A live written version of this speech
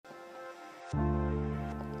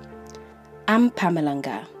I'm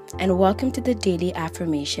Pamelanga, and welcome to the Daily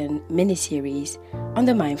Affirmation mini-series on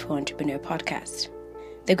the Mindful Entrepreneur podcast.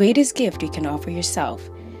 The greatest gift you can offer yourself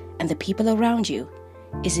and the people around you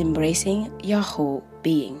is embracing your whole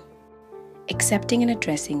being, accepting and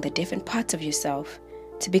addressing the different parts of yourself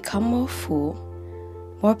to become more full,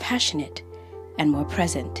 more passionate, and more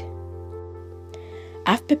present.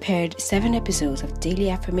 I've prepared 7 episodes of daily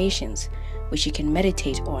affirmations which you can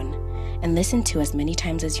meditate on and listen to as many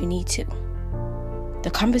times as you need to. The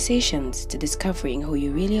conversations to discovering who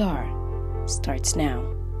you really are starts now.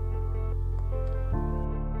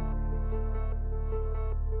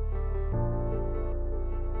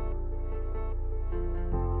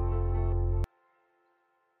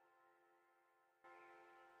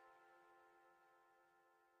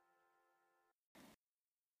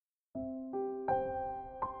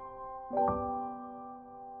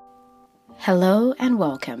 Hello and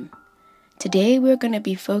welcome. Today we're going to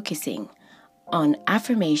be focusing on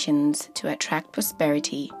affirmations to attract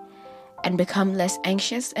prosperity and become less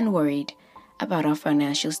anxious and worried about our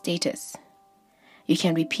financial status. You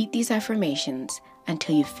can repeat these affirmations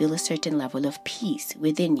until you feel a certain level of peace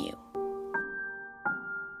within you.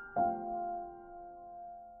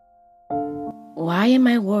 Why am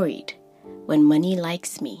I worried when money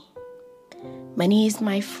likes me? Money is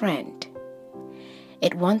my friend.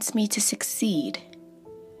 It wants me to succeed.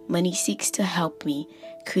 Money seeks to help me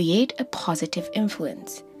create a positive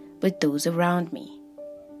influence with those around me.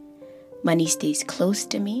 Money stays close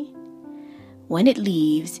to me. When it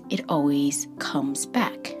leaves, it always comes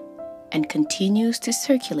back and continues to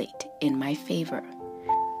circulate in my favor.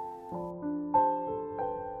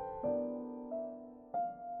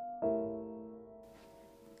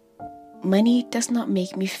 Money does not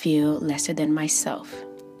make me feel lesser than myself.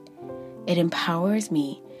 It empowers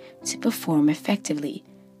me to perform effectively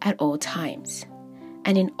at all times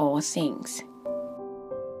and in all things.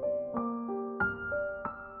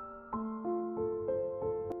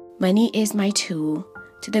 Money is my tool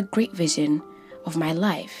to the great vision of my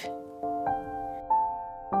life.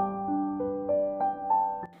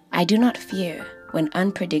 I do not fear when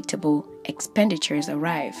unpredictable expenditures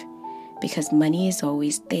arrive because money is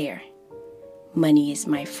always there. Money is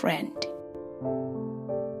my friend.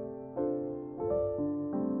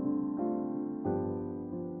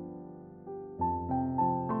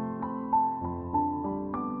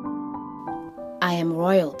 I am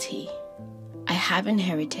royalty. I have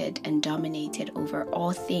inherited and dominated over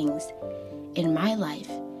all things in my life,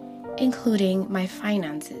 including my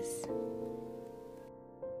finances.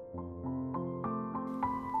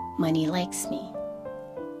 Money likes me.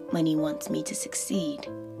 Money wants me to succeed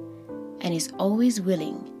and is always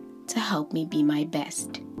willing to help me be my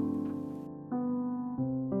best.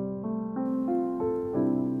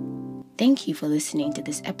 Thank you for listening to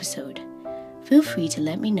this episode. Feel free to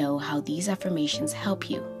let me know how these affirmations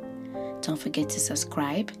help you. Don't forget to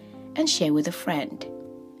subscribe and share with a friend.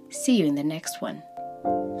 See you in the next one.